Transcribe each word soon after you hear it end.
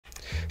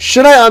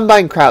Should I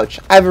unbind crouch?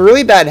 I have a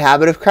really bad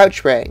habit of crouch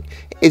spraying.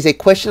 Is a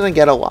question I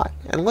get a lot,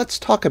 and let's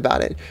talk about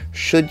it.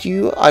 Should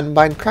you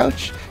unbind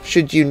crouch?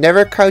 Should you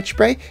never crouch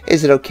spray?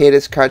 Is it okay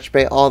to crouch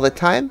spray all the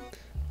time?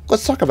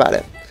 Let's talk about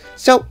it.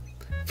 So,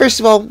 first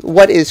of all,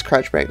 what is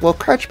crouch spraying? Well,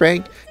 crouch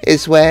spraying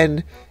is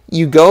when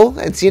you go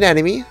and see an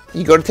enemy,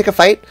 you go to take a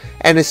fight,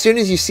 and as soon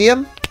as you see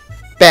him,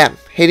 bam,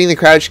 hitting the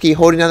crouch key,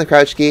 holding down the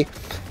crouch key,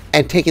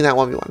 and taking that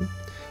 1v1.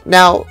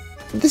 Now,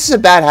 this is a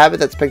bad habit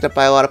that's picked up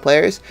by a lot of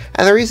players,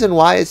 and the reason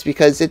why is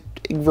because it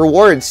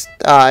rewards,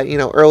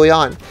 early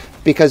on.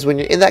 Because when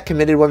you're in that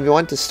committed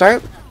 1v1 to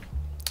start,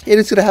 it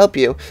is going to help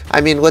you.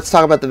 I mean, let's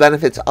talk about the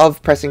benefits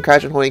of pressing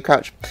crouch and holding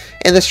crouch.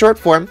 In the short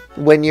form,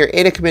 when you're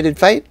in a committed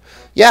fight,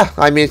 yeah,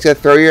 I mean, it's going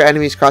to throw your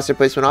enemy's crosshair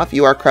placement off.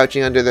 You are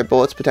crouching under their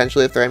bullets,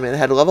 potentially if they're aiming at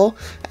head level,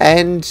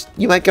 and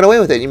you might get away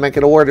with it. You might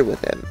get awarded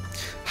with it.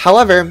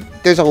 However,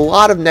 there's a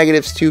lot of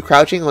negatives to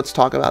crouching. Let's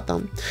talk about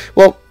them.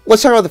 Well,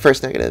 let's talk about the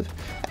first negative.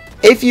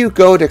 If you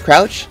go to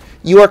crouch,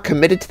 you are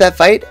committed to that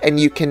fight, and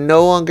you can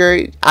no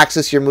longer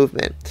access your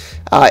movement.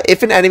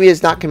 If an enemy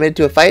is not committed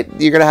to a fight,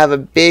 you're going to have a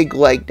big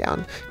leg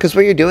down. Because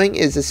what you're doing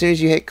is, as soon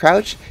as you hit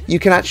crouch, you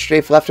cannot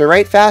strafe left or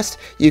right fast.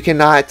 You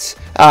cannot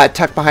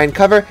tuck behind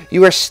cover.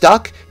 You are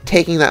stuck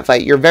taking that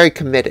fight. You're very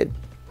committed.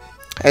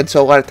 And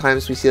so a lot of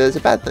times we see that as a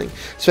bad thing.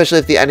 Especially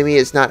if the enemy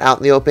is not out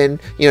in the open.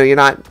 You're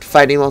not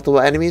fighting multiple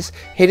enemies.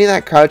 Hitting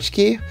that crouch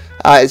key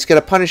is going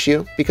to punish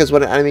you, because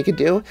what an enemy could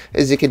do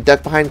is it could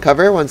duck behind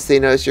cover once they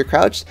notice you're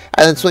crouched,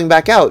 and then swing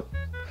back out.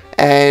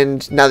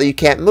 And now that you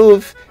can't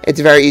move, it's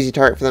a very easy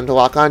target for them to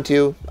lock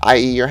onto, i.e.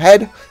 your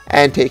head,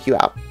 and take you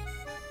out.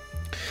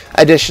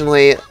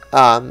 Additionally,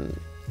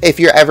 if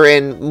you're ever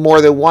in more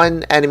than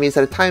one enemies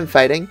at a time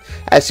fighting,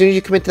 as soon as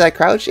you commit to that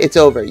crouch, it's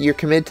over. You're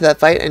committed to that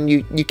fight, and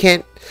you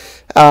can't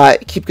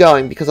keep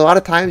going, because a lot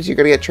of times you're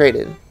going to get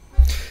traded.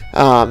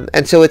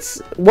 And so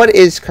what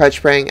is crouch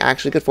spraying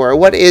actually good for? Or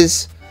what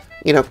is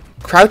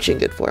crouching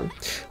good for?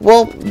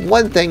 Well,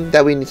 one thing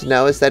that we need to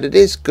know is that it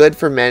is good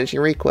for managing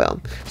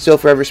recoil. So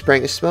if we're ever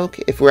spraying a smoke,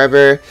 if we're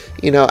ever,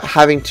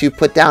 having to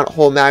put down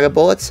whole mag of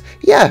bullets,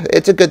 yeah,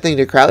 it's a good thing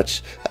to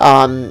crouch,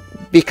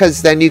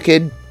 because then you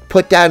could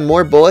put down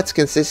more bullets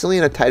consistently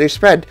in a tighter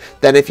spread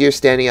than if you're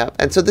standing up.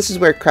 And so this is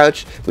where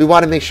crouch, we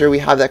want to make sure we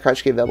have that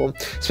crouch key available,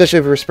 especially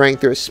if we're spraying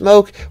through a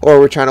smoke or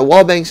we're trying to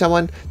wallbang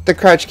someone. The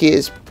crouch key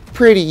is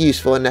pretty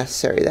useful and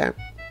necessary there.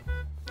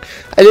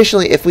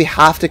 Additionally, if we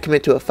have to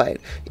commit to a fight,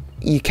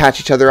 you catch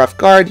each other off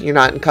guard, you're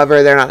not in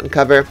cover, they're not in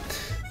cover,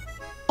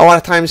 a lot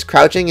of times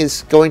crouching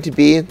is going to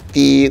be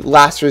the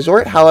last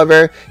resort.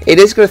 However, it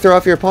is going to throw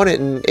off your opponent,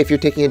 and if you're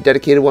taking a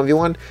dedicated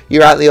 1v1,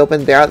 you're out in the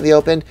open, they're out in the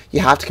open, you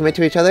have to commit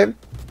to each other,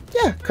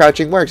 yeah,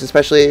 crouching works,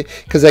 especially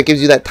because that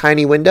gives you that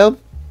tiny window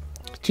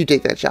to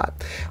take that shot.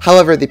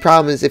 However, the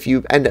problem is if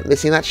you end up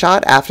missing that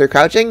shot after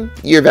crouching,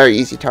 you're a very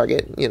easy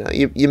target.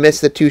 You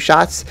miss the 2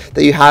 shots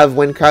that you have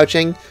when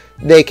crouching,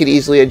 they could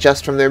easily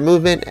adjust from their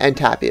movement and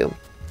tap you.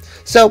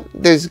 So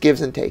there's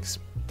gives and takes.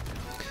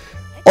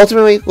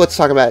 Ultimately, let's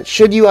talk about it.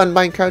 Should you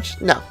unbind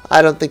crouch? No,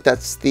 I don't think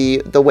that's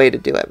the way to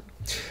do it.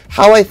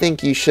 How I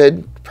think you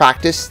should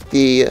practice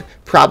the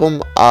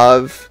problem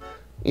of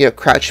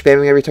crouch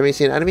spamming every time you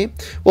see an enemy.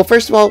 Well,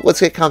 first of all, let's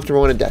get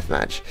comfortable in a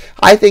deathmatch.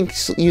 I think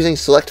using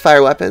select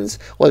fire weapons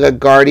like a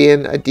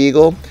Guardian, a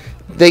Deagle,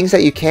 things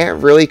that you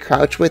can't really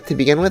crouch with to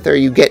begin with, or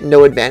you get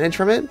no advantage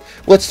from it,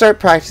 let's start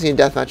practicing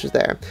deathmatches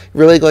there.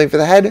 Really going for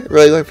the head,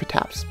 really going for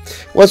taps.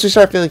 Once we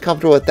start feeling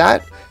comfortable with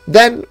that,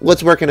 then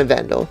let's work in a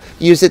Vandal.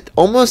 Use it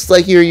almost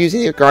like you're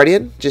using your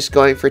Guardian, just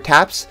going for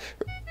taps,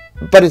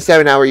 but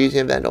instead now we're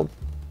using a Vandal.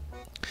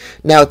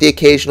 Now with the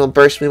occasional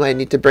burst we might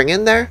need to bring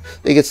in there,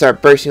 you can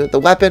start bursting with the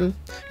weapon,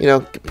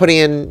 putting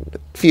in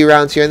a few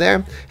rounds here and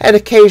there, and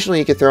occasionally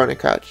you can throw in a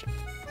crouch.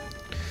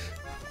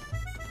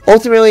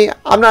 Ultimately,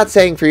 I'm not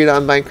saying for you to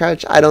unbind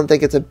crouch. I don't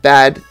think it's a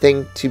bad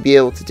thing to be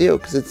able to do,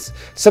 because it's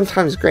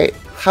sometimes great.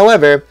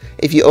 However,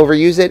 if you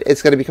overuse it,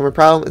 it's going to become a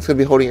problem. It's going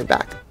to be holding you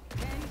back.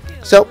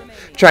 So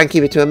try and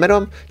keep it to a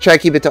minimum. Try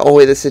and keep it to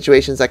only the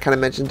situations I kind of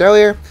mentioned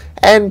earlier.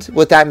 And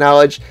with that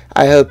knowledge,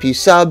 I hope you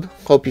sub,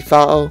 hope you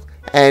follow,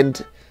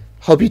 and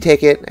hope you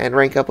take it and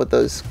rank up with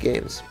those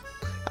games.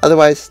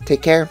 Otherwise,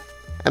 take care,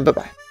 and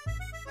bye-bye.